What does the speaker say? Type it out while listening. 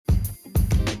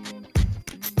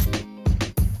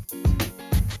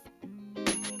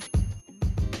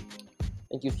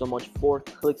Thank you so much for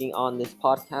clicking on this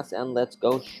podcast, and let's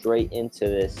go straight into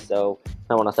this. So,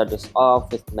 I want to start this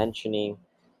off with mentioning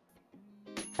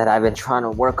that I've been trying to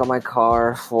work on my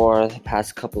car for the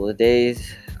past couple of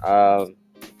days.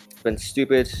 It's been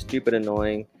stupid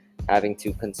annoying having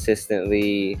to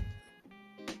consistently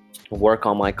work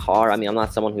on my car. I mean, I'm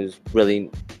not someone who's really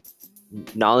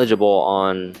knowledgeable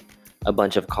on a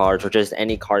bunch of cars or just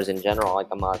any cars in general. Like,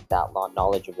 I'm not that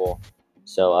knowledgeable.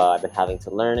 So I've been having to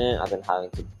learn it. I've been having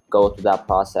to go through that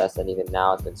process, and even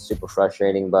now it's been super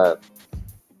frustrating. But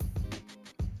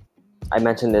I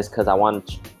mentioned this because I wanted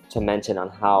to mention on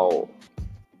how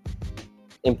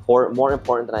more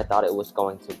important than I thought it was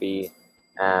going to be,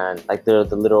 and like the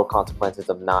literal consequences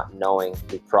of not knowing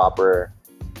the proper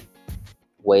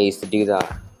ways to do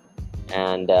that.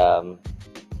 And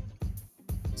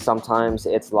sometimes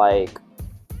it's like,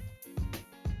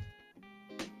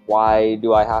 why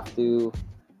do I have to?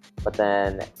 But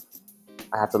then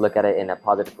I have to look at it in a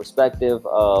positive perspective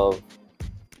of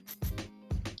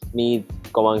me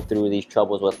going through these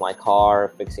troubles with my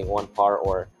car, fixing one part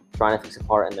or trying to fix a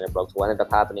part, and then it broke. So what ended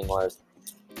up happening was,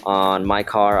 on my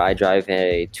car, I drive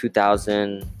a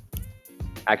 2000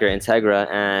 Acura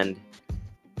Integra, and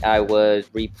I was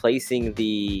replacing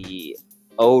the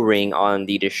O-ring on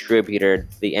the distributor,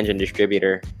 the engine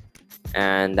distributor,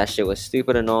 and that shit was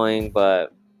stupid annoying,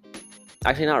 but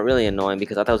actually not really annoying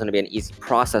because I thought it was going to be an easy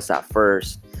process at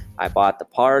first. I bought the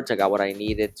parts, I got what I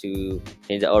needed to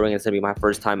change the O-ring. It's going to be my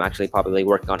first time actually probably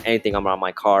working on anything around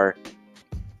my car.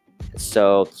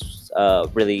 So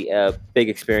really a big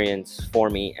experience for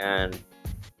me, and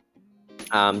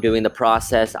doing the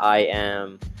process, I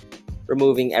am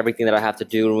removing everything that I have to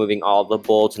do, removing all the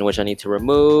bolts in which I need to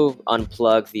remove,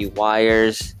 unplug the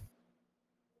wires.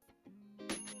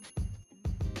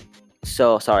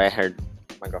 So sorry, I heard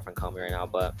my girlfriend call me right now,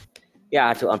 but yeah, I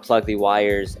had to unplug the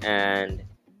wires, and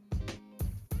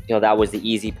that was the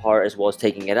easy part, as well as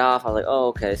taking it off. I was like, oh,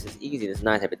 okay, this is easy, this is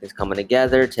nice, everything's coming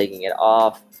together, taking it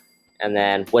off. And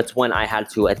then what's when I had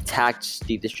to attach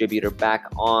the distributor back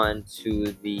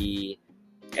onto the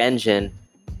engine,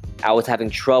 I was having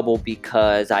trouble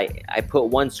because I put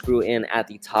one screw in at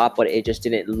the top, but it just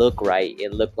didn't look right.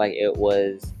 It looked like it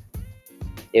wasn't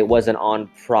on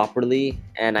properly,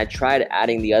 and I tried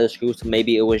adding the other screws. So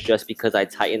maybe it was just because I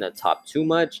tightened the top too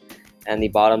much and the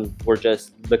bottom were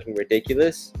just looking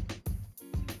ridiculous,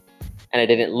 and it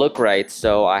didn't look right.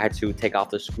 So I had to take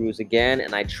off the screws again,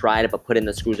 and I tried but put in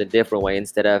the screws a different way.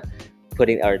 Instead of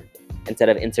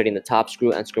inserting the top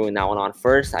screw and screwing that one on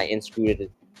first, I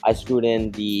screwed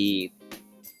in the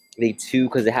two,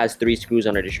 because it has 3 screws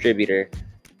on a distributor,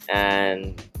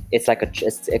 and it's like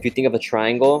if you think of a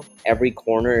triangle, every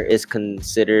corner is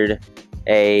considered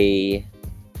a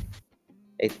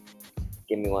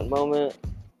give me one moment.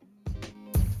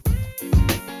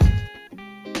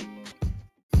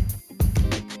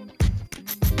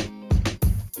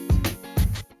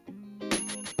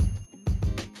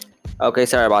 Okay,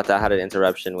 sorry about that. I had an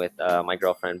interruption with my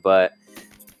girlfriend, but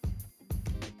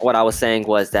what I was saying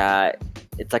was that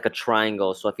it's like a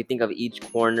triangle. So if you think of each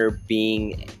corner of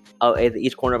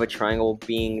a triangle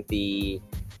being the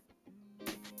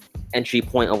entry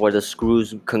point of where the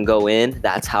screws can go in,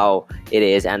 that's how it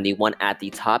is. And the one at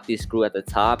the top, the screw at the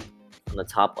top, on the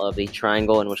top of the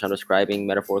triangle in which I'm describing,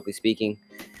 metaphorically speaking,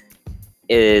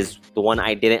 is the one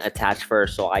I didn't attach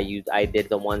first. So I did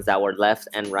the ones that were left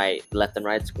and right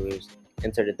screws,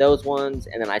 inserted those ones,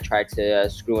 and then I tried to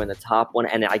screw in the top one,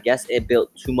 and I guess it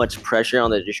built too much pressure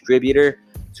on the distributor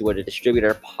to where the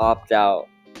distributor popped out,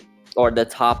 or the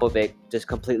top of it just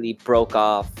completely broke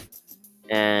off.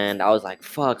 And I was like,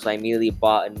 fuck. So I immediately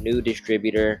bought a new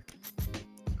distributor.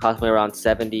 Cost me around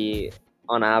 $70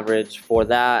 on average for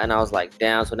that. And I was like,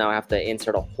 damn. So now I have to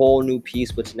insert a whole new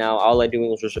piece, which now all I doing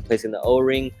was just replacing the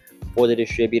O-ring for the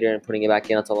distributor and putting it back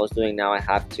in. That's all I was doing. Now I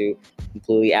have to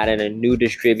completely add in a new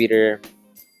distributor.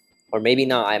 Or maybe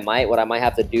not. What I might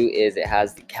have to do is, it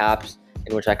has the caps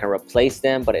in which I can replace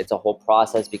them, but it's a whole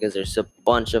process because there's a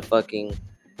bunch of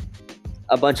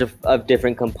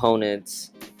different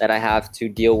components that I have to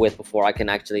deal with before I can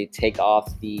actually take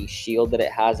off the shield that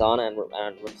it has on and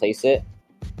replace it.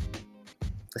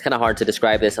 It's kind of hard to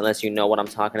describe this unless you know what I'm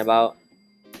talking about.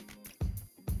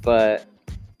 But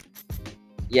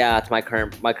yeah, it's my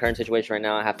current situation right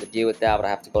now. I have to deal with that, but I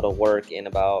have to go to work in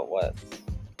about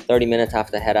 30 minutes. I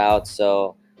have to head out.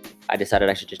 So I decided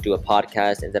I should just do a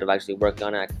podcast instead of actually working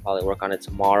on it. I could probably work on it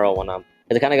tomorrow because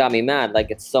it kind of got me mad. Like,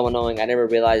 it's so annoying. I never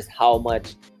realized how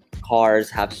much cars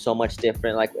have so much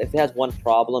different, like, if it has one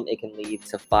problem, it can lead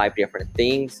to 5 different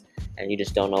things, and you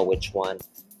just don't know which one.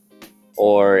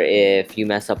 or if you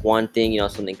mess up one thing,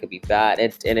 something could be bad.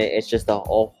 It's just a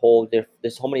whole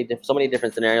there's so many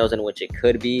different scenarios in which it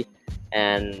could be.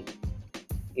 And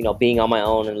being on my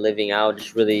own and living out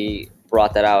just really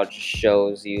brought that out. Just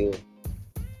shows you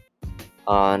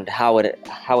on how it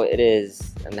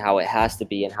is and how it has to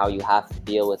be and how you have to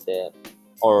deal with it.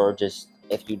 Or just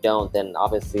if you don't, then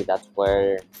obviously that's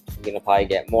where you're gonna probably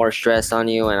get more stress on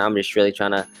you. And I'm just really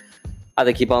trying to have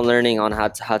to keep on learning on how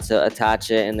to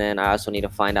attach it. And then I also need to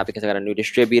find out, because I got a new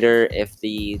distributor, if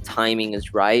the timing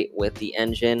is right with the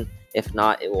engine. If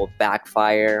not, it will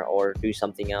backfire or do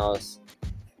something else.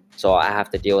 So I have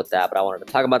to deal with that. But I wanted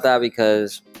to talk about that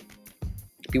because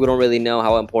people don't really know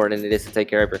how important it is to take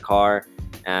care of your car.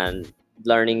 And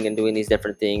learning and doing these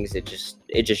different things, it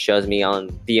just shows me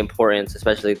on the importance,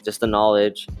 especially just the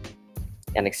knowledge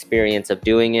and experience of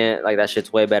doing it. Like, that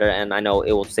shit's way better. And I know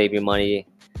it will save you money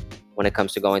when it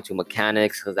comes to going to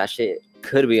mechanics, because that shit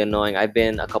could be annoying. I've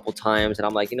been a couple times and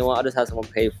I'm like, you know what, I'll just have someone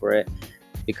pay for it,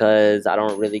 because I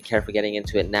don't really care for getting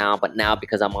into it now. But now,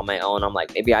 because I'm on my own, I'm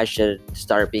like, maybe I should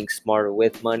start being smarter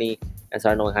with money and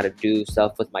start knowing how to do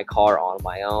stuff with my car on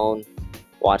my own,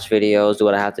 watch videos, do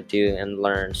what I have to do, and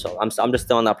learn. So I'm just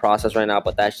still in that process right now,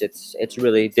 but that shit's it's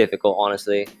really difficult,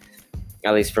 honestly.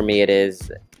 At least for me it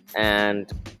is. And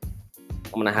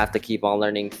I'm gonna have to keep on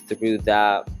learning through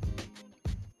that.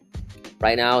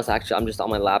 Right now, I'm just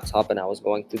on my laptop and I was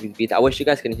going through these beats. I wish you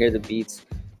guys can hear the beats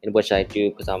in which I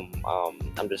do, because I'm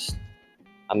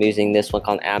using this one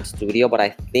called Amp Studio. But I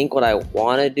think what I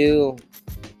want to do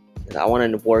is I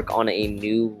want to work on a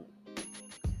new.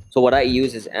 So what I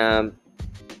use is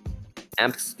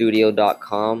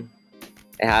ampstudio.com.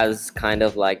 It has kind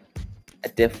of like a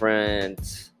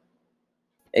different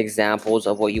examples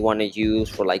of what you want to use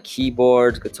for, like,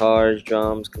 keyboards, guitars,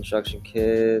 drums, construction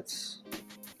kits,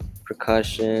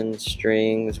 percussion,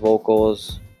 strings,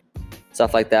 vocals,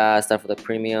 stuff like that. Stuff for the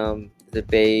premium, the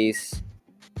bass,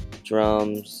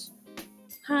 drums.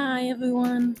 Hi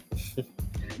everyone.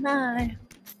 Hi.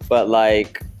 But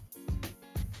like,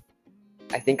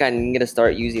 I think I'm gonna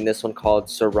start using this one called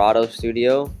Serato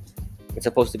Studio. It's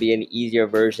supposed to be an easier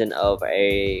version of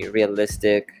a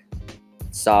realistic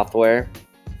software.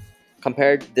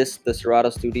 Compared the Serato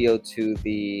Studio to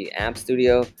the Amp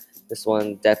Studio, this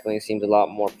one definitely seems a lot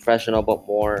more professional, but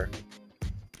more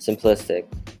simplistic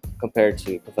compared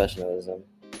to professionalism.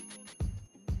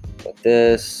 But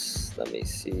this, let me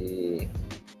see.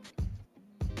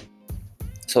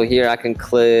 So here I can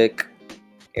click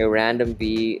a random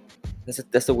beat.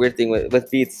 That's the weird thing with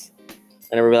beats.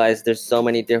 I never realized there's so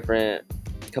many different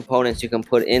components you can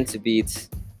put into beats,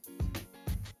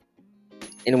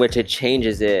 in which it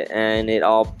changes it, and it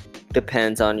all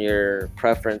depends on your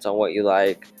preference on what you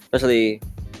like, especially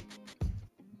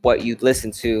what you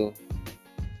listen to.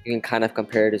 You can kind of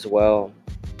compare it as well.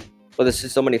 But there's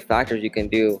just so many factors you can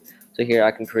do. So here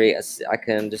I can I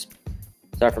can just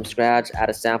start from scratch, add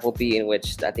a sample beat, in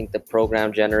which I think the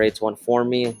program generates one for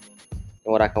me and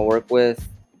what I can work with.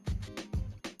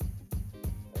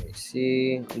 Let me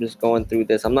see. I'm just going through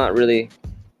this. I'm not really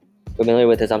familiar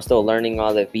with this. I'm still learning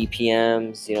all the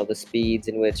BPMs, the speeds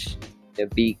in which the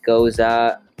beat goes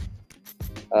at,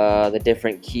 the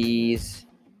different keys.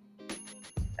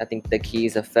 I think the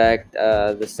keys affect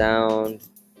the sound,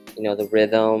 the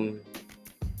rhythm.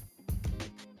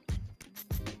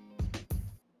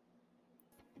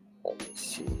 Let me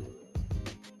see.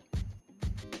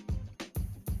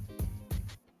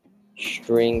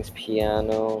 Strings,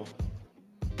 piano.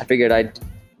 I figured I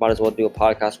might as well do a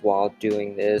podcast while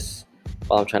doing this,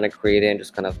 while I'm trying to create it, and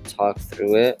just kind of talk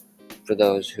through it for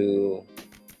those who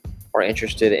are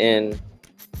interested in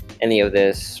any of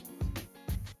this,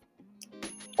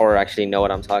 or actually know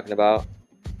what I'm talking about.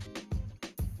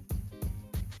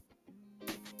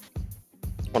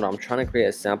 Hold on, I'm trying to create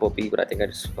a sample beat, but I think I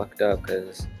just fucked up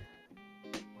because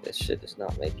this shit does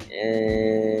not make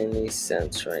any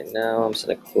sense right now. I'm just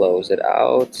gonna close it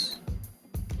out.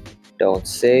 Don't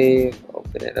save.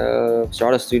 Open it up.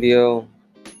 Start a studio.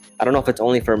 I don't know if it's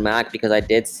only for Mac, because I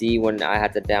did see when I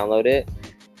had to download it,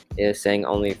 it was saying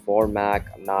only for Mac.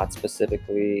 I'm not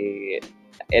specifically.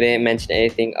 It didn't mention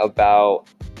anything about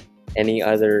any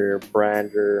other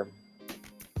brand or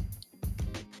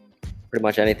pretty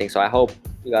much anything. So I hope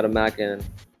you got a Mac, and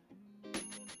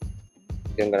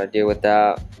I'm gonna deal with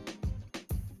that.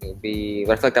 But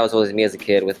I feel like that was always me as a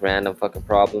kid, with random fucking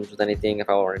problems with anything. If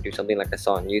I want to do something like I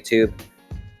saw on YouTube,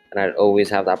 and I'd always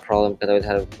have that problem because I always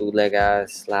had a bootleg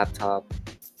ass laptop.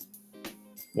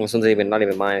 Well, this one's not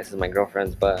even mine. This is my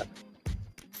girlfriend's, but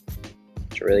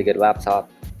it's a really good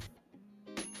laptop.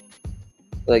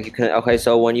 Like, you can, okay,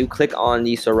 so when you click on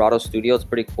the Serato Studio, it's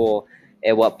pretty cool.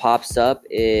 And what pops up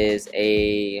is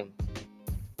a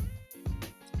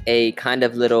kind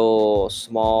of little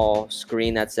small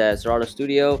screen that says Serato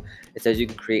Studio. It says you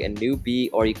can create a new beat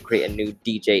or you can create a new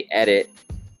DJ edit.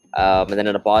 And then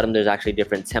at the bottom, there's actually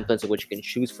different templates of which you can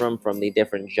choose from the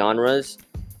different genres.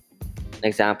 An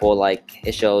example, like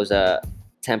it shows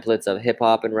templates of hip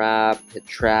hop and rap,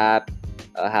 trap,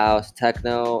 house,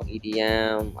 techno,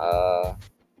 EDM,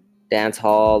 dance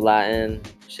hall, Latin,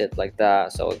 shit like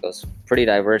that. So it goes pretty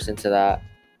diverse into that.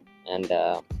 And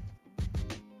let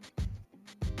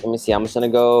me see. I'm just gonna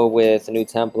go with a new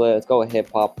template. Let's go with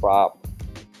hip hop rap.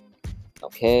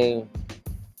 Okay.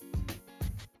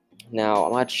 Now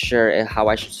I'm not sure how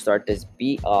I should start this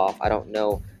beat off. I don't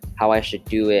know how I should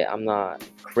do it. I'm not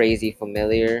crazy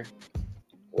familiar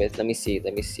with. Let me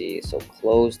see. So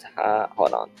closed hat.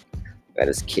 Hold on. Got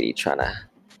this kitty trying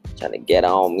to get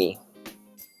on me.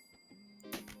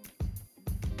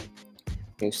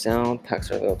 New sound packs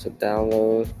are available to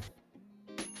download.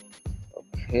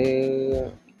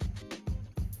 Okay.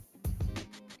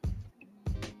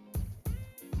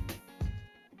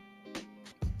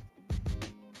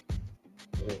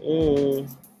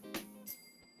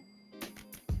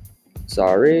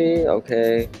 Sorry.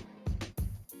 Okay.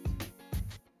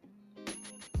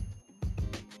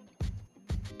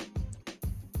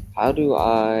 How do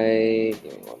I? Give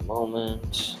me one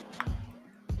moment.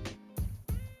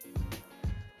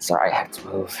 Sorry, I have to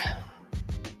move.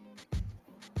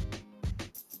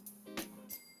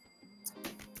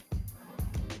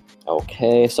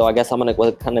 Okay, so I guess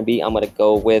what kind of beat I'm gonna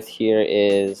go with here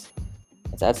is,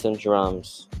 let's add some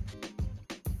drums.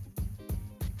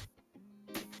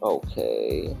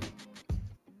 Okay.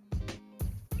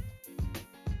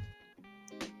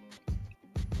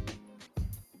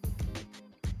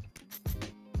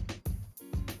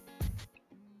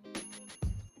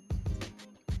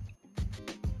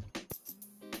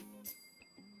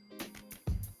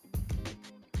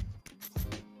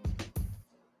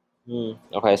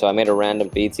 Okay, so I made a random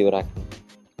beat, see what I can.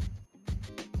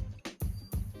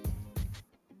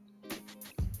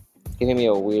 It's giving me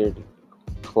a weird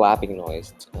clapping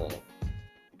noise. It's kind of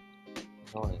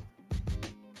annoying.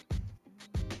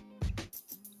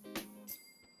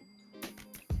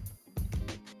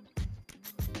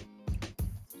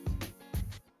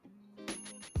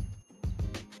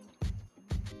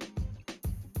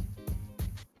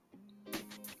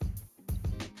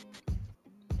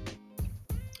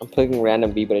 I'm picking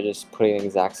random beat, but I just putting the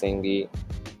exact same beat.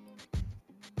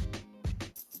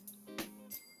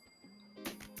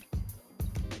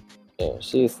 Yeah,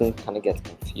 see, this thing kind of gets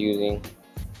confusing.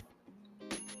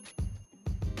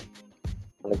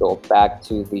 I'm gonna go back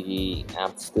to the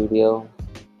Amp Studio.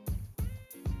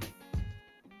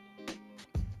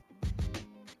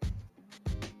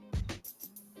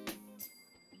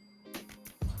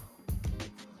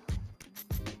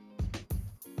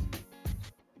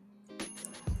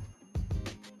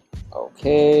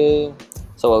 Okay,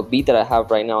 so a beat that I have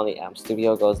right now in the Amp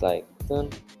Studio goes like dun,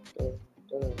 dun,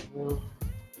 dun, dun,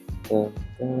 dun,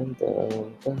 dun, dun,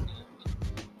 dun,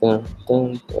 dun,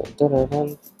 dun, dun,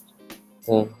 dun,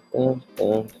 dun, dun,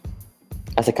 dun.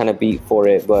 That's a kind of beat for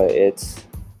it, but it's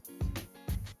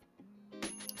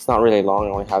not really long. I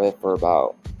only have it for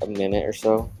about a minute or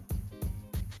so.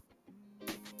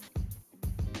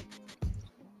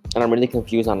 And I'm really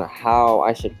confused on how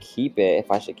I should keep it, if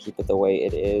I should keep it the way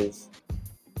it is,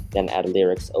 then add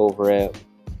lyrics over it.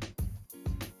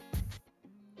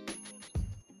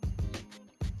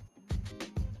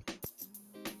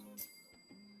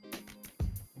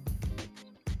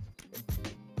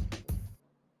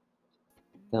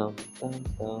 Dum, dum,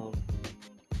 dum.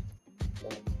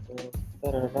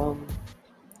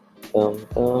 Dum,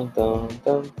 dum, dum, dum, dum,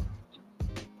 dum.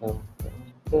 Dum,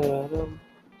 dum,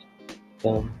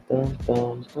 dum, dum,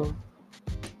 dum, dum.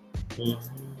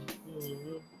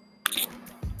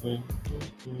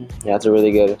 Yeah, it's a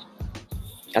really good.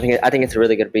 I think it's a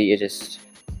really good beat.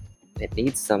 It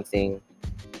needs something.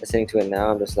 Listening to it now,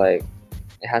 I'm just like,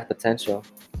 it has potential.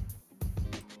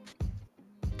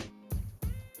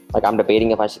 Like I'm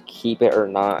debating if I should keep it or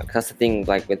not. Cause that's the thing.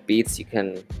 Like with beats, you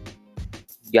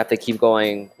have to keep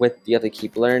going you have to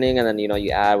keep learning, and then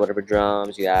you add whatever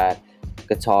drums, you add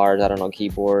guitars, I don't know,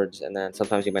 keyboards, and then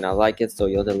sometimes you might not like it, so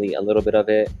you'll delete a little bit of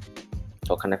it.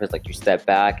 So it kind of feels like you step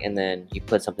back and then you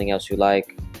put something else you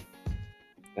like,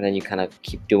 and then you kind of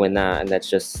keep doing that, and that's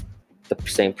just the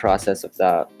same process of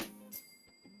that.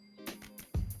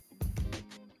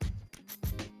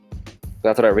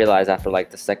 That's what I realized after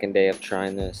like the second day of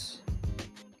trying this.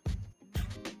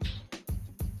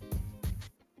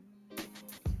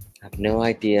 I have no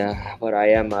idea, but I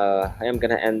am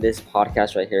gonna end this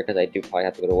podcast right here because I do probably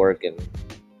have to go to work in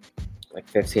like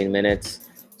 15 minutes.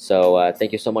 So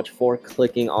thank you so much for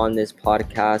clicking on this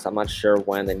podcast. I'm not sure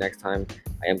when the next time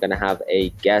I am gonna have a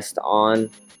guest on.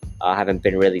 I haven't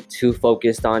been really too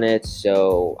focused on it,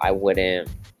 so I wouldn't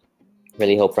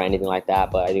really hope for anything like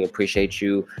that. But I do appreciate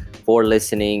you for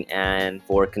listening and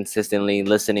for consistently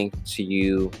listening to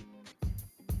you,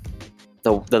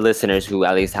 the listeners who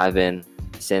at least have been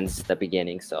since the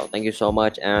beginning. So thank you so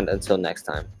much, and until next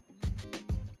time.